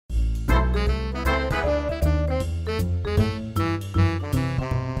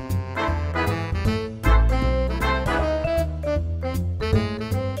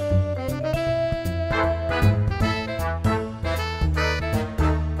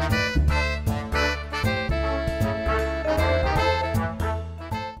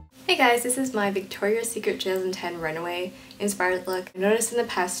guys, this is my Victoria's Secret 2010 Runway inspired look. I noticed in the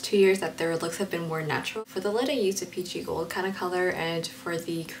past 2 years that their looks have been more natural. For the lid I used a peachy gold kind of color, and for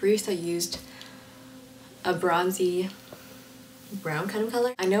the crease I used a bronzy brown kind of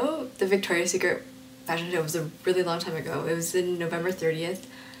color. I know the Victoria's Secret fashion show was a really long time ago. It was in November 30th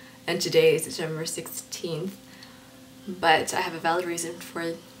and today is December 16th, but I have a valid reason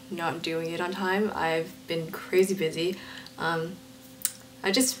for not doing it on time. I've been crazy busy.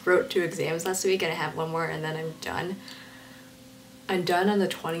 I just wrote 2 exams last week and I have one more and then I'm done. I'm done on the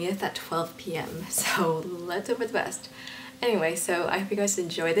 20th at 12 p.m. so let's hope for the best. Anyway, so I hope you guys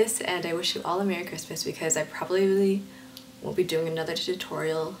enjoy this and I wish you all a Merry Christmas because I probably really won't be doing another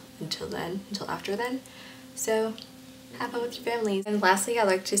tutorial until after then. So have fun with your families. And lastly, I'd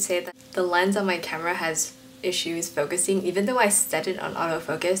like to say that the lens on my camera has issues focusing. Even though I set it on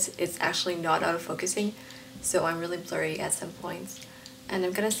autofocus, it's actually not autofocusing, so I'm really blurry at some points. And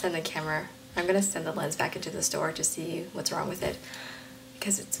I'm gonna send the lens back into the store to see what's wrong with it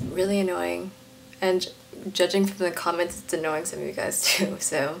because it's really annoying, and judging from the comments it's annoying some of you guys too,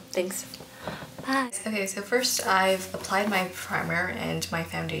 so thanks. Bye. Okay, so first I've applied my primer and my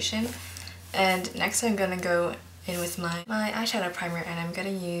foundation, and next I'm gonna go in with my eyeshadow primer, and I'm gonna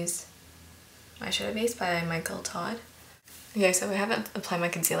use my eyeshadow base by Michael Todd. Okay, so I haven't applied my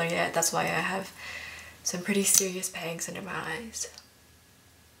concealer yet, that's why I have some pretty serious bags under my eyes.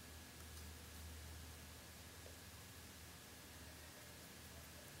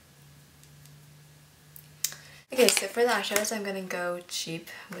 Okay, so for the eyeshadows I'm gonna go cheap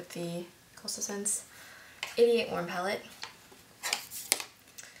with the Sense 88 Warm Palette.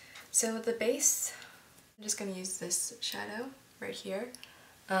 So the base, I'm just gonna use this shadow right here.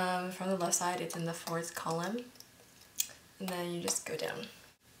 From the left side, it's in the 4th column, and then you just go down.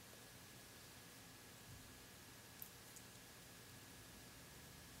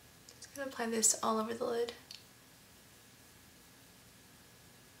 Just gonna apply this all over the lid.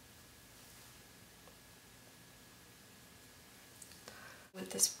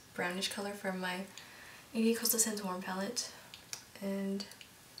 With this brownish color from my 88 Coastal Scents Warm Palette, and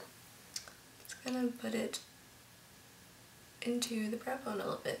just gonna put it into the brow bone a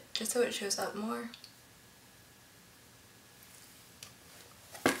little bit, just so it shows up more.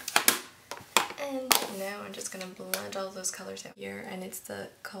 And now I'm just gonna blend all those colors out here, and it's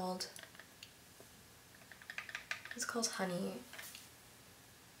called Honey.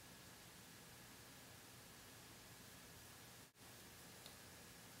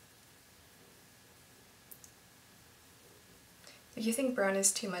 If you think brown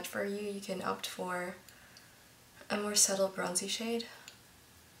is too much for you, you can opt for a more subtle bronzy shade.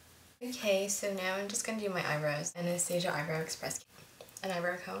 Okay, so now I'm just going to do my eyebrows. Anastasia Eyebrow Express an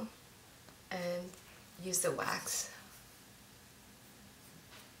eyebrow comb and use the wax.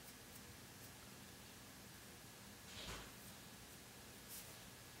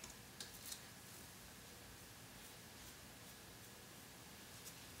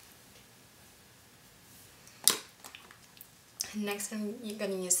 Next, you're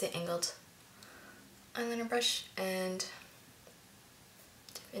going to use the angled eyeliner brush and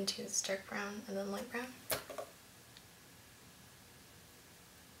dip into this dark brown and then light brown.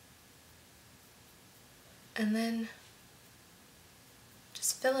 And then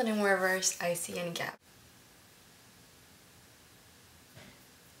just fill it in wherever I see any gap.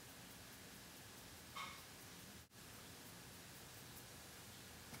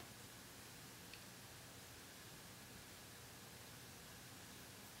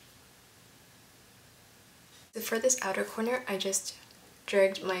 For this outer corner, I just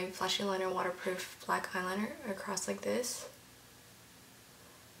dragged my Flashy Liner waterproof black eyeliner across like this.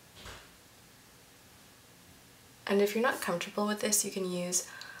 And if you're not comfortable with this, you can use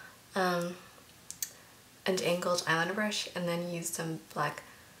an angled eyeliner brush and then use some black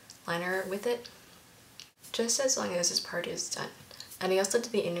liner with it, just as long as this part is done. And I also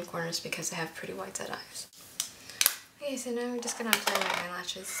did the inner corners because I have pretty wide set eyes. Okay, so now I'm just gonna apply my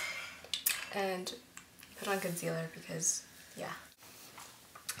eyelashes and put on concealer because, yeah.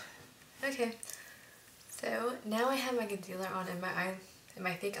 Okay, so now I have my concealer on and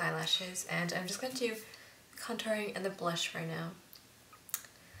my fake eyelashes, and I'm just going to do contouring and the blush right now.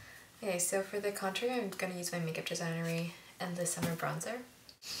 Okay, so for the contouring, I'm going to use my Makeup Designery and the Summer Bronzer.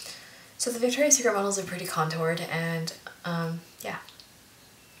 So the Victoria's Secret models are pretty contoured, and yeah.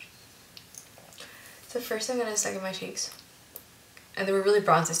 So first I'm going to second my cheeks. And they were really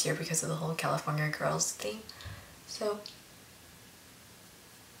bronze this year because of the whole California Girls theme. So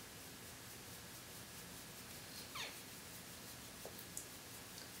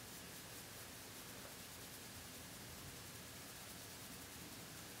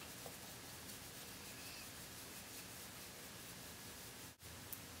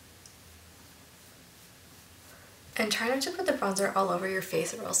And try not to put the bronzer all over your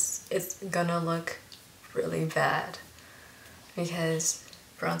face or else it's gonna look really bad because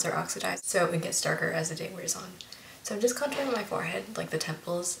bronzer oxidizes so it gets darker as the day wears on. So I'm just contouring my forehead, like the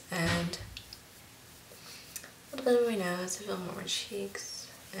temples, and a little bit of my nose, a little more my cheeks,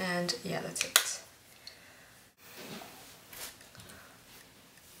 and yeah, that's it.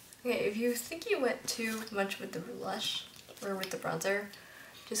 Okay, if you think you went too much with the blush or with the bronzer,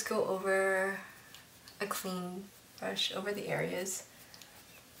 just go over a clean brush over the areas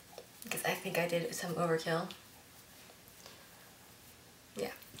because I think I did some overkill. Yeah.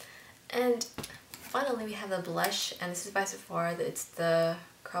 And finally we have the blush, and this is by Sephora. It's the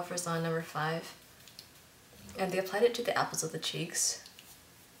Curl Frisson number 5. And they applied it to the apples of the cheeks.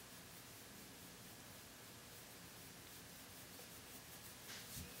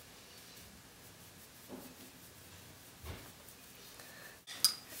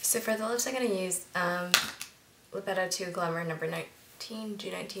 So for the lips I'm going to use Lippetta 2 Glamour number 19,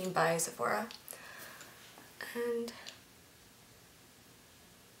 G19 by Sephora. And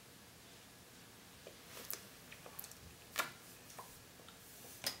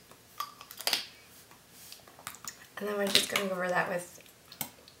then we're just going to go over that with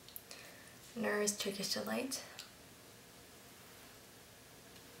NARS Turkish Delight.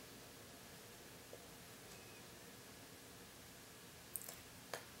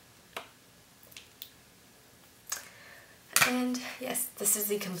 And yes, this is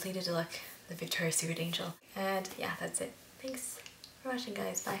the completed look, the Victoria's Secret Angel. And yeah, that's it. Thanks for watching,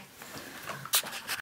 guys. Bye.